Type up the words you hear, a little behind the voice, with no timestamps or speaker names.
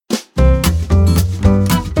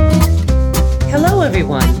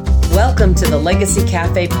everyone. Welcome to the Legacy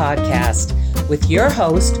Cafe podcast with your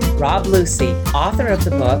host, Rob Lucy, author of the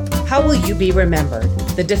book, How Will You Be Remembered?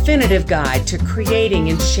 The definitive guide to creating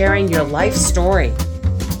and sharing your life story.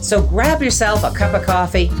 So grab yourself a cup of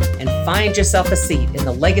coffee and find yourself a seat in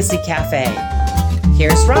the Legacy Cafe.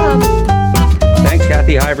 Here's Rob. Thanks,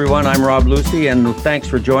 Kathy. Hi, everyone. I'm Rob Lucy, and thanks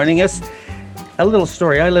for joining us. A little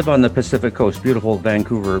story. I live on the Pacific Coast, beautiful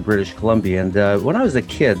Vancouver, British Columbia. And when I was a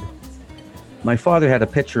kid, my father had a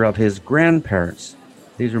picture of his grandparents.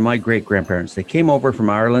 These are my great-grandparents. They came over from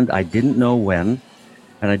Ireland. I didn't know when,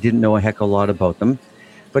 and I didn't know a heck of a lot about them.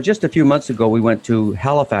 But just a few months ago, we went to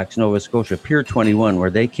Halifax, Nova Scotia, Pier 21,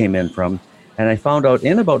 where they came in from. And I found out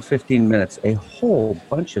in about 15 minutes a whole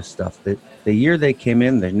bunch of stuff. The year they came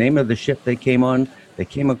in, the name of the ship they came on, they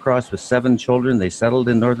came across with 7 children. They settled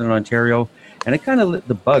in Northern Ontario. And it kind of lit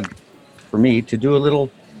the bug for me to do a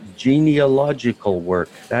little genealogical work.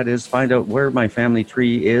 That is, find out where my family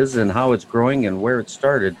tree is and how it's growing and where it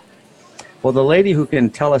started. Well, the lady who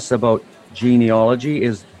can tell us about genealogy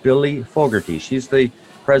is Billy Fogarty. She's the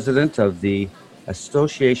president of the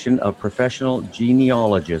Association of Professional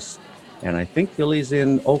Genealogists. And I think Billy's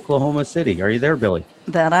in Oklahoma City. Are you there, Billy?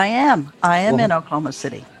 That I am. I am in Oklahoma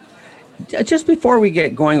City. Just before we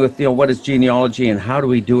get going with, what is genealogy and how do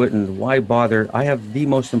we do it and why bother, I have the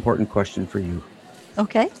most important question for you.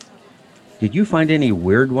 Okay. Did you find any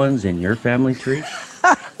weird ones in your family tree?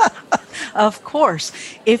 Of course.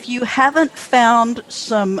 If you haven't found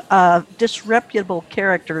some disreputable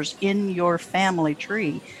characters in your family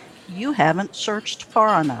tree, you haven't searched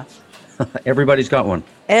far enough. Everybody's got one.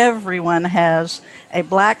 Everyone has a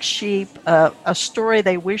black sheep, a story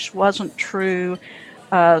they wish wasn't true.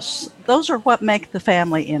 Those are what make the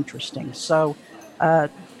family interesting. So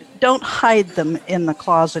don't hide them in the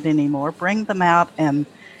closet anymore. Bring them out and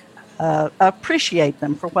appreciate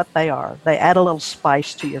them for what they are. They add a little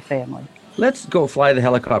spice to your family. Let's go fly the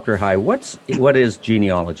helicopter high. What is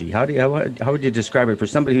genealogy? How would you describe it for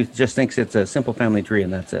somebody who just thinks it's a simple family tree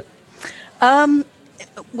and that's it?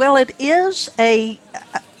 Well, it is a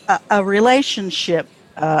relationship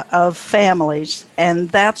of families, and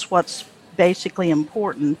that's what's basically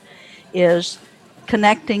important, is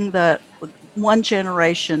connecting the one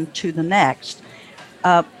generation to the next.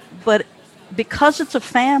 But because it's a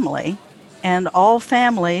family, and all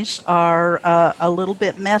families are a little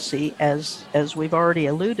bit messy, as we've already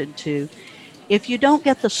alluded to, if you don't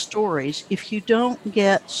get the stories, if you don't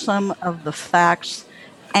get some of the facts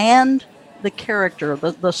and the character,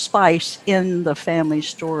 the spice in the family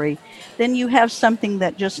story, then you have something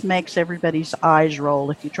that just makes everybody's eyes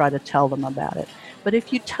roll if you try to tell them about it. But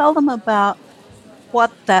if you tell them about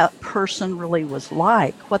what that person really was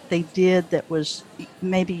like, what they did that was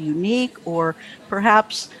maybe unique, or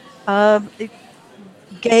perhaps it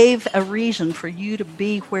gave a reason for you to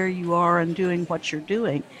be where you are and doing what you're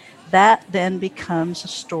doing, that then becomes a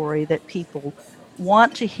story that people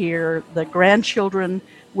want to hear. The grandchildren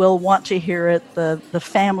will want to hear it. The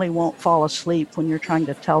family won't fall asleep when you're trying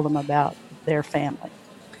to tell them about their family.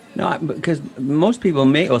 No, because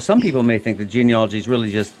some people may think that genealogy is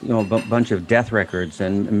really just a bunch of death records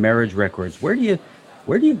and marriage records. Where do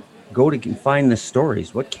you go to find the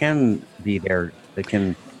stories? What can be there that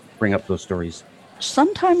can bring up those stories?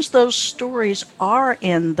 Sometimes those stories are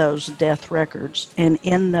in those death records and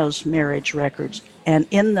in those marriage records and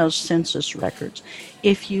in those census records.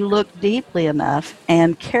 If you look deeply enough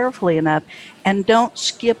and carefully enough and don't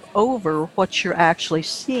skip over what you're actually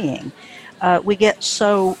seeing. We get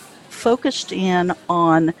so focused in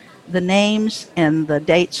on the names and the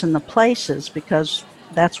dates and the places because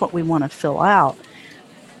that's what we want to fill out.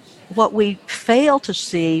 What we fail to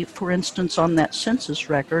see, for instance, on that census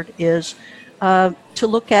record is to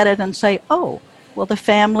look at it and say, oh, well, the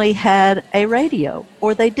family had a radio,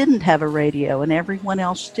 or they didn't have a radio and everyone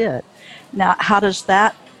else did. Now, how does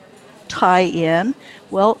that tie in?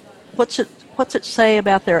 Well, what's it say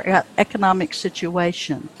about their economic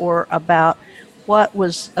situation, or about what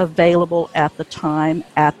was available at the time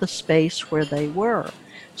at the space where they were?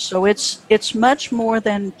 So it's much more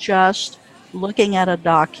than just looking at a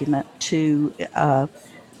document to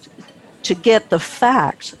get the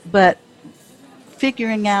facts, but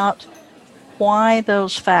figuring out why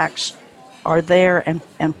those facts are there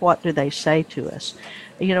and what do they say to us.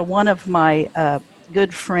 One of my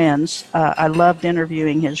good friends, I loved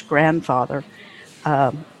interviewing his grandfather.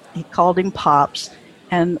 He called him Pops,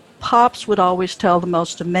 and Pops would always tell the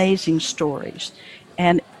most amazing stories.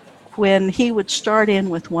 And when he would start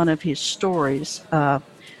in with one of his stories,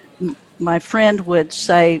 my friend would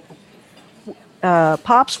say,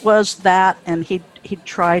 Pops was that, and he'd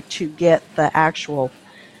try to get the actual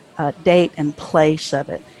date and place of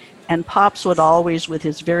it. And Pops would always, with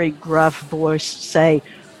his very gruff voice, say,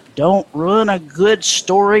 "Don't ruin a good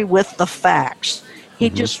story with the facts." He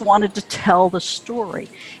just wanted to tell the story.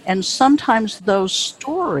 And sometimes those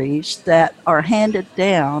stories that are handed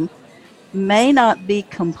down may not be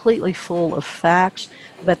completely full of facts,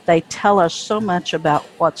 but they tell us so much about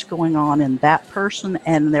what's going on in that person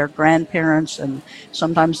and their grandparents and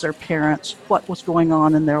sometimes their parents, what was going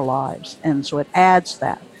on in their lives. And so it adds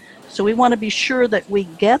that. So we want to be sure that we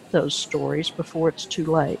get those stories before it's too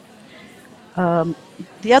late.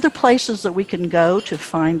 The other places that we can go to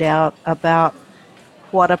find out about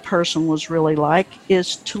what a person was really like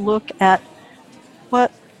is to look at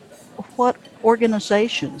what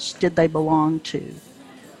organizations did they belong to.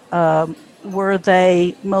 Were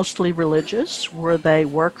they mostly religious? Were they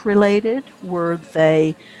work-related? Were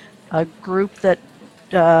they a group that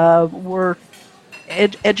were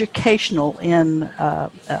educational in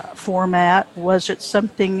format? Was it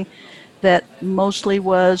something that mostly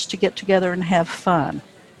was to get together and have fun?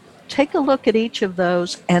 Take a look at each of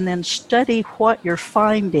those and then study what you're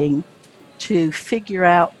finding to figure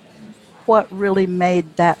out what really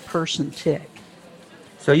made that person tick.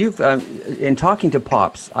 So you've, in talking to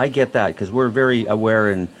Pops, I get that because we're very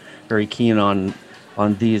aware and very keen on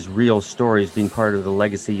these real stories being part of the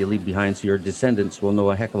legacy you leave behind, so your descendants will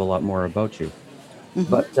know a heck of a lot more about you.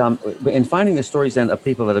 But in finding the stories then of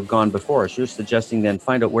people that have gone before us, you're suggesting then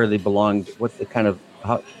find out where they belonged, what the kind of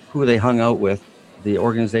who they hung out with, the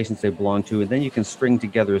organizations they belong to, and then you can string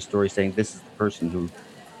together a story saying this is the person who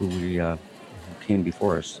came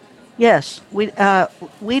before us. Yes, we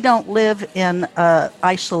don't live in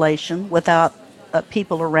isolation without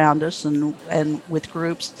people around us and with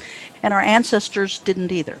groups, and our ancestors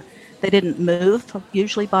didn't either. They didn't move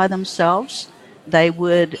usually by themselves. They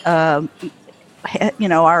would, our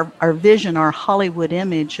vision, our Hollywood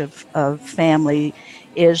image of family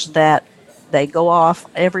is that they go off.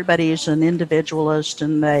 Everybody is an individualist,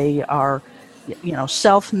 and they are,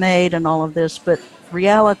 self-made and all of this. But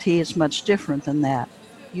reality is much different than that.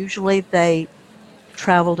 Usually they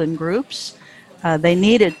traveled in groups. They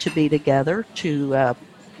needed to be together to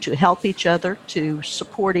help each other, to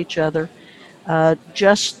support each other, for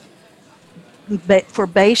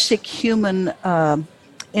basic human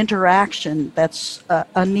interaction. That's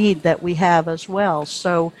a need that we have as well.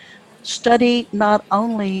 So study not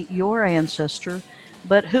only your ancestor,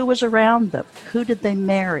 but who was around them. Who did they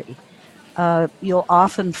marry? You'll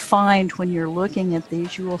often find when you're looking at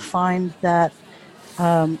these, you will find that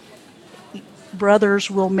brothers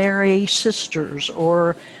will marry sisters,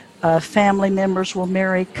 or family members will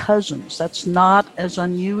marry cousins. That's not as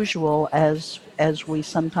unusual as we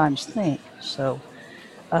sometimes think. So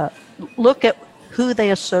look at who they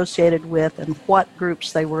associated with and what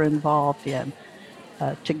groups they were involved in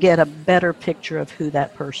to get a better picture of who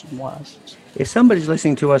that person was. If somebody's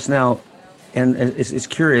listening to us now and is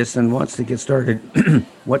curious and wants to get started,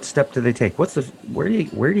 what step do they take? Where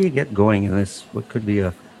do you get going in this? What could be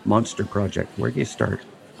a monster project? Where do you start?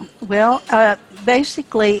 Well,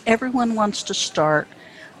 basically, everyone wants to start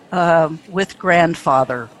with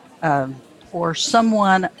grandfather or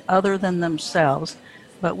someone other than themselves.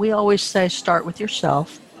 But we always say start with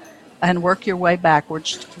yourself and work your way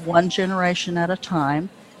backwards, one generation at a time.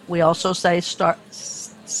 We also say start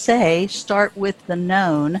with the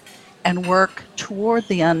known and work toward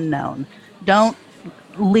the unknown. Don't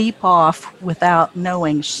leap off without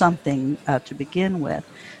knowing something to begin with.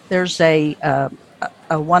 There's a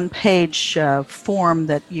one-page form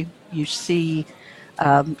that you see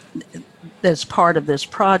as part of this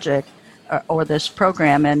project or this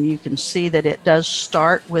program, and you can see that it does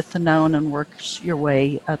start with the known and works your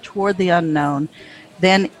way toward the unknown.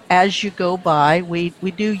 Then as you go by, we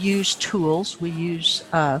do use tools. We use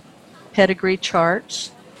pedigree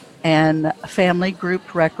charts and family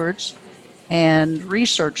group records and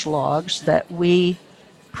research logs that we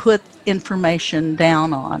put information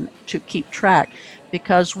down on to keep track.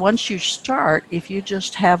 Because once you start, if you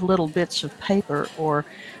just have little bits of paper or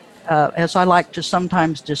as I like to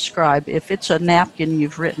sometimes describe, if it's a napkin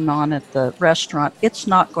you've written on at the restaurant, it's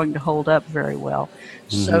not going to hold up very well.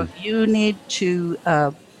 Mm-hmm. So you need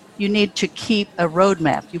to keep a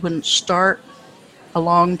roadmap. You wouldn't start a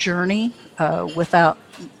long journey without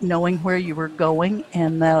knowing where you were going,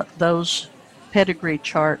 and those pedigree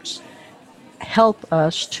charts help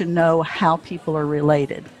us to know how people are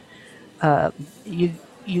related. You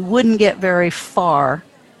wouldn't get very far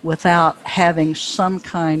without having some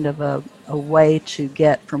kind of a way to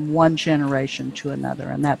get from one generation to another,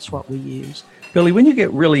 and that's what we use. Billy, when you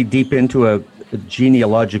get really deep into a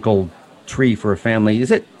genealogical tree for a family,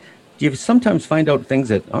 do you sometimes find out things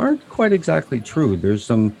that aren't quite exactly true? There's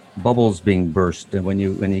some bubbles being burst when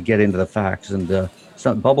you get into the facts, and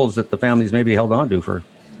some bubbles that the families maybe held on to for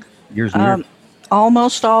years and years.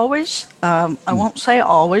 Almost always. I won't say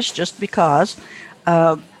always, just because.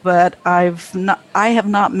 But I have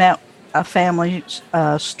not met a family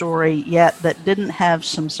story yet that didn't have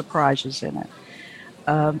some surprises in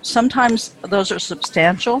it. Sometimes those are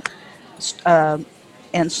substantial,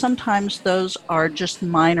 and sometimes those are just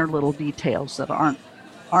minor little details that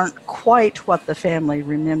aren't quite what the family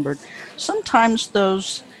remembered. Sometimes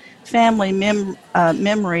those family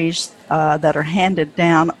memories that are handed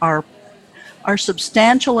down are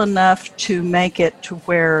substantial enough to make it to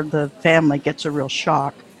where the family gets a real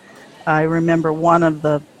shock. I remember one of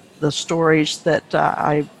the stories that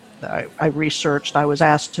I researched. I was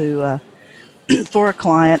asked to for a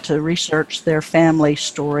client to research their family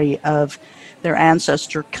story of their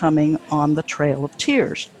ancestor coming on the Trail of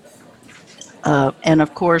Tears. And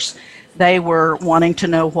of course, they were wanting to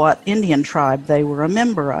know what Indian tribe they were a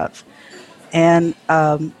member of. And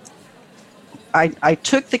I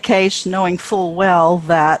took the case knowing full well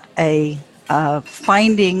that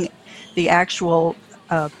finding the actual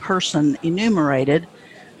person enumerated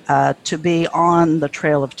to be on the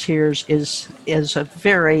Trail of Tears is a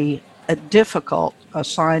very difficult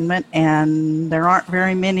assignment, and there aren't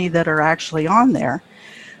very many that are actually on there.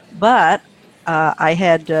 But I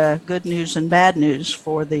had good news and bad news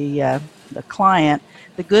for the client.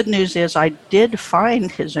 The good news is I did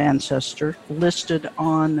find his ancestor listed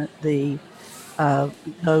on the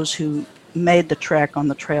those who made the trek on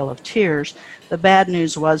the Trail of Tears. The bad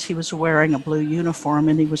news was he was wearing a blue uniform,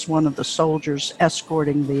 and he was one of the soldiers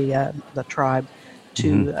escorting the tribe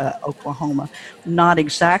to Oklahoma. Not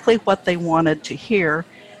exactly what they wanted to hear,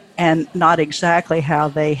 and not exactly how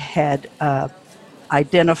they had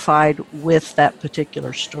identified with that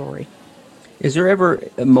particular story. Is there ever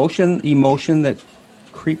emotion that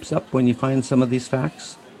creeps up when you find some of these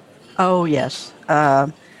facts? Oh yes,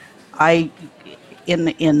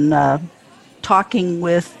 in talking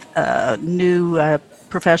with new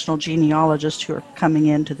professional genealogists who are coming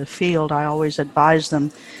into the field, I always advise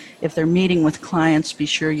them, if they're meeting with clients, be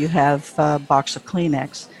sure you have a box of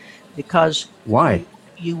Kleenex, because why?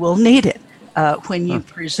 You will need it when you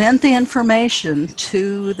present the information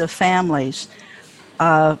to the families.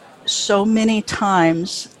 So many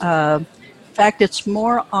times, in fact, it's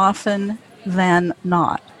more often than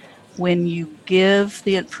not, when you give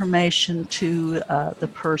the information to the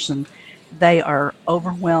person, they are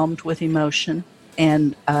overwhelmed with emotion,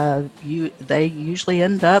 and they usually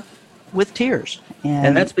end up with tears.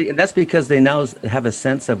 And that's because they now have a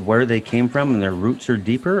sense of where they came from and their roots are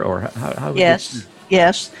deeper, or how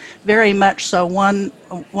Yes, very much so. One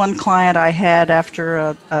client I had,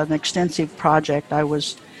 after an extensive project, I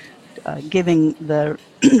was giving the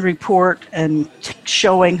report and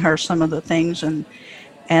showing her some of the things, and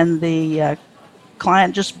the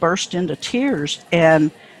client just burst into tears.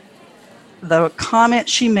 And the comment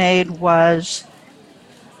she made was,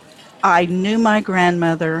 "I knew my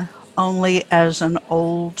grandmother only as an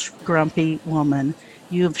old, grumpy woman.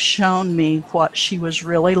 You've shown me what she was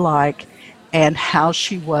really like, and how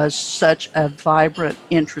she was such a vibrant,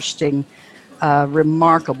 interesting,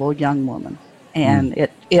 remarkable young woman." And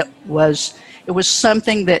it was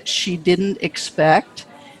something that she didn't expect,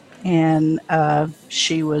 and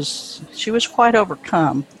she was quite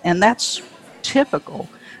overcome. And that's typical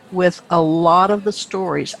with a lot of the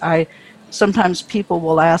stories. Sometimes people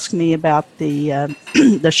will ask me about the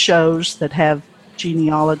the shows that have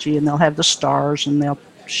genealogy, and they'll have the stars, and they'll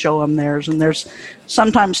show them theirs, and there's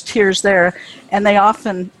sometimes tears there, and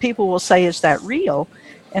people will say, "Is that real?"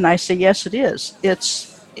 And I say, "Yes, it is.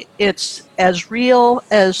 It's as real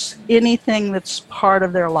as anything that's part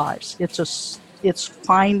of their lives. It's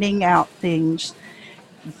finding out things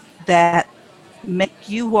that make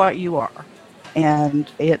you what you are." And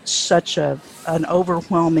it's such an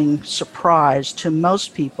overwhelming surprise to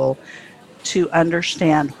most people to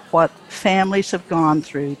understand what families have gone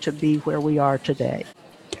through to be where we are today.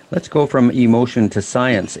 Let's go from emotion to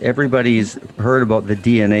science. Everybody's heard about the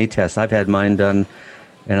DNA test. I've had mine done,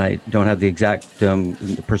 and I don't have the exact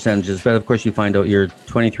percentages, but of course you find out you're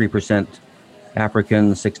 23%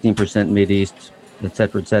 African, 16% Mideast, et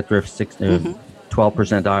cetera,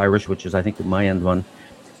 12% Irish, which is, I think, my end one.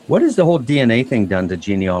 What has the whole DNA thing done to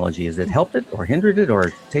genealogy? Has it helped it, or hindered it,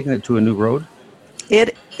 or taken it to a new road?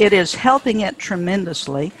 It is helping it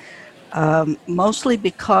tremendously, mostly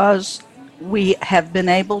because we have been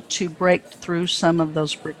able to break through some of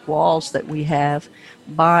those brick walls that we have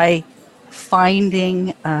by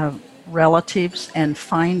finding relatives and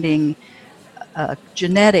finding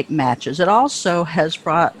genetic matches. It also has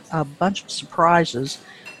brought a bunch of surprises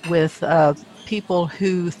with people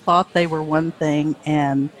who thought they were one thing,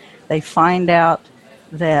 and they find out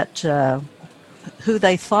that who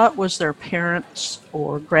they thought was their parents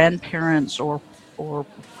or grandparents or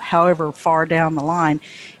however far down the line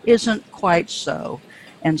isn't quite so.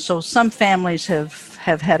 And so some families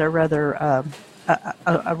have had a rather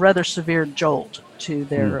severe jolt to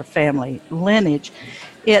their family lineage.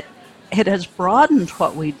 It has broadened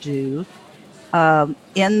what we do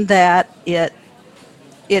in that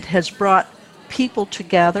it has brought people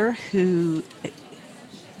together who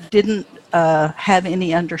didn't have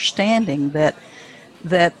any understanding that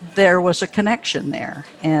there was a connection there,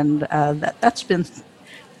 and that's been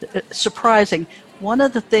surprising. One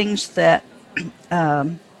of the things that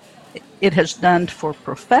it has done for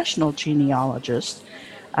professional genealogists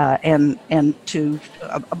and to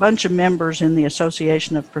a bunch of members in the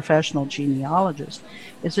Association of Professional Genealogists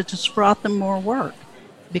is it has brought them more work,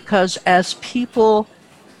 because as people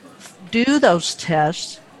do those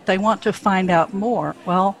tests, they want to find out more.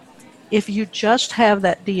 Well, if you just have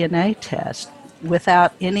that DNA test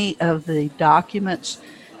without any of the documents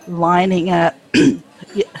lining up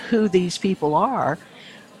who these people are,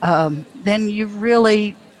 then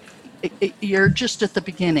you're just at the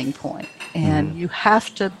beginning point, and you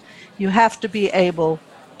have to be able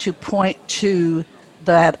to point to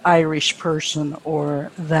that Irish person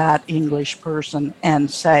or that English person and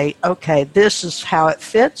say, okay, this is how it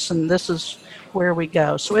fits, and this is where we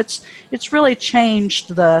go. So it's really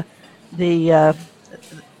changed the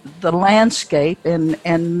landscape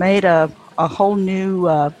and made a whole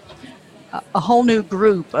new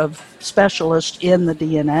group of specialists in the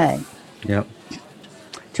DNA. Yeah.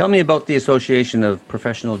 Tell me about the Association of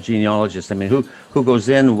Professional Genealogists. I mean, who goes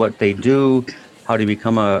in, what they do, how do you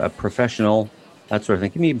become a professional, that sort of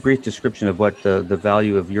thing. Give me a brief description of what the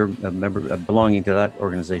value of your member belonging to that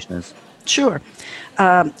organization is. Sure.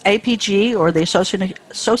 APG, or the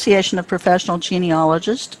Association of Professional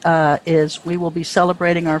Genealogists, we will be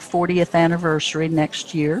celebrating our 40th anniversary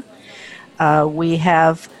next year. We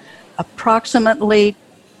have approximately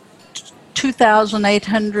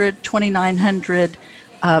 2,800, 2,900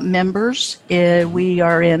 members. We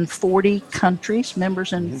are in 40 countries,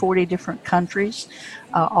 members in 40 different countries,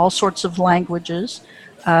 all sorts of languages.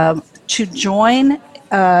 To join,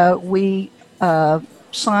 we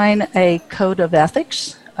sign a code of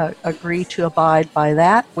ethics, agree to abide by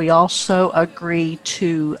that. We also agree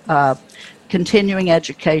to continuing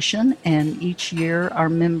education, and each year our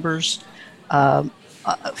members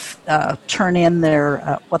turn in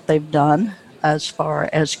their what they've done as far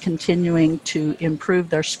as continuing to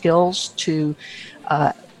improve their skills, to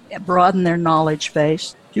broaden their knowledge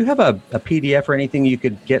base. Do you have a PDF or anything you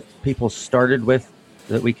could get people started with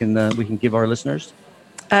that we can give our listeners?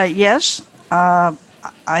 Yes.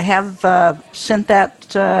 I have sent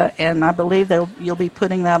that, and I believe you'll be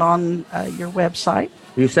putting that on your website.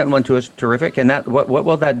 You sent one to us, terrific. And that what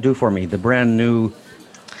will that do for me? The brand new,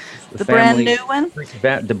 brand new one,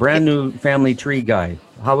 the brand new family tree guide.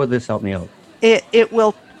 How would this help me out? It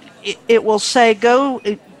will say go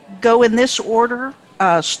in this order.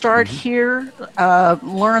 Start here.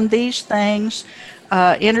 Learn these things.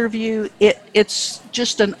 Interview. It's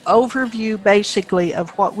just an overview, basically, of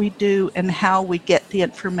what we do and how we get the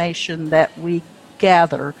information that we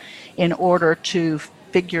gather in order to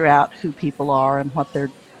figure out who people are and what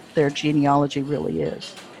their genealogy really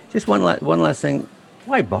is. Just one last thing.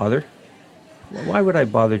 Why bother? Why would I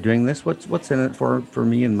bother doing this? What's in it for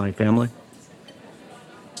me and my family?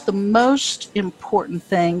 The most important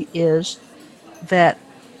thing is that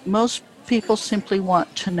most people simply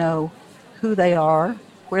want to know who they are,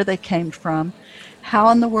 where they came from, how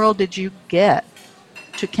in the world did you get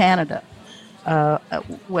to Canada,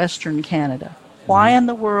 Western Canada? Why in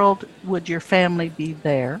the world would your family be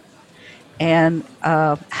there? And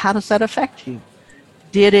how does that affect you?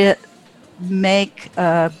 Did it make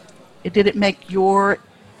your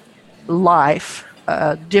life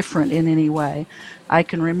different in any way? I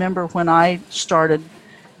can remember when I started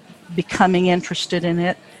becoming interested in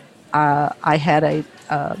it, I had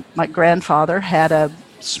my grandfather had a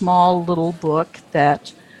small little book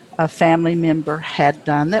that a family member had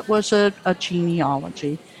done that was a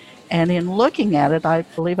genealogy. And in looking at it, I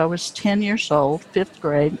believe I was 10 years old, 5th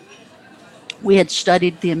grade. We had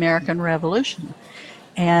studied the American Revolution.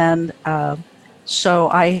 And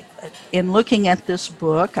so in looking at this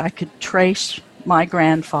book, I could trace my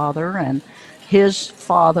grandfather and his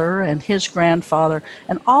father and his grandfather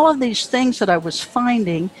and all of these things that I was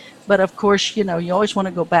finding. But of course, you always want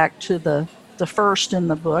to go back to the first in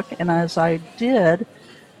the book. And as I did,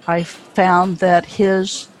 I found that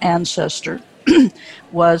his ancestor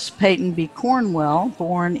was Peyton B. Cornwell,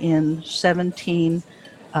 born in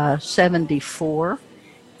 1774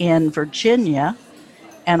 in Virginia.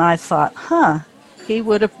 And I thought, he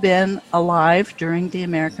would have been alive during the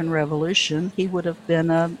American Revolution. He would have been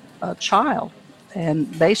a child,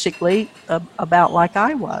 and basically about like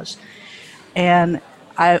I was. And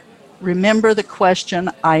I remember the question,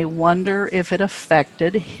 I wonder if it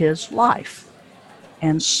affected his life.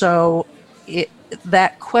 And so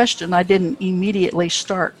that question, I didn't immediately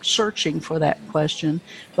start searching for that question,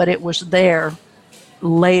 but it was there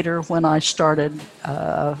later when I started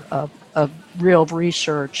a real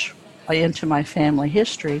research into my family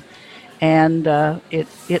history. And it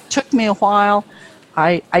took me a while.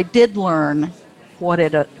 I did learn what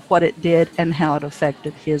it did and how it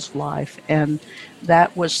affected his life. And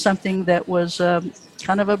that was something that was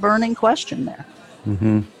kind of a burning question there.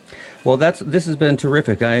 Mm-hmm. Well, this has been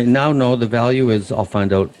terrific. I now know the value is I'll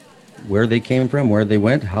find out where they came from, where they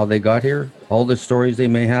went, how they got here, all the stories they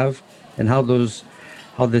may have, and how this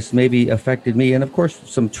maybe affected me. And of course,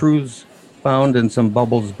 some truths found and some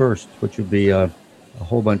bubbles burst, which would be a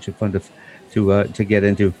whole bunch of fun to get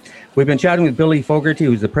into. We've been chatting with Billy Fogarty,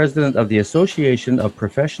 who's the president of the Association of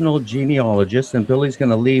Professional Genealogists, and Billy's going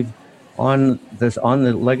to leave on the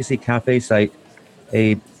Legacy Cafe site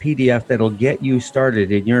a PDF that'll get you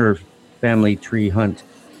started in your family tree hunt.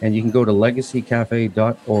 And you can go to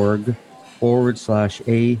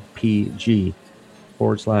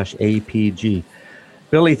legacycafe.org/APG.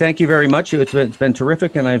 Billy, thank you very much. It's been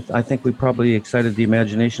terrific, and I think we probably excited the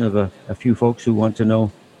imagination of a few folks who want to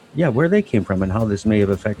know, where they came from and how this may have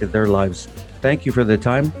affected their lives. Thank you for the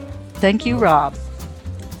time. Thank you, Rob.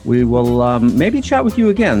 We will maybe chat with you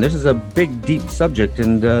again. This is a big, deep subject,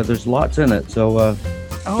 and there's lots in it. So,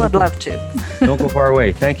 I'd love to. Don't go far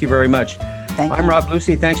away. Thank you very much. I'm Rob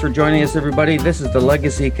Lucy. Thanks for joining us, everybody. This is the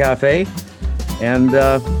Legacy Cafe, and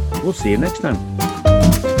we'll see you next time.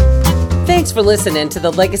 Thanks for listening to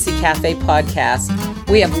the Legacy Cafe podcast.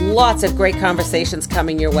 We have lots of great conversations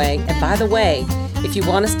coming your way. And by the way, if you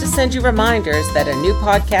want us to send you reminders that a new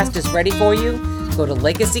podcast is ready for you, go to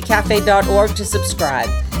legacycafe.org to subscribe.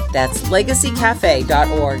 That's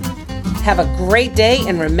legacycafe.org. Have a great day,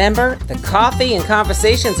 and remember, the coffee and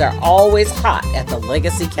conversations are always hot at the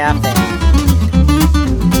Legacy Cafe.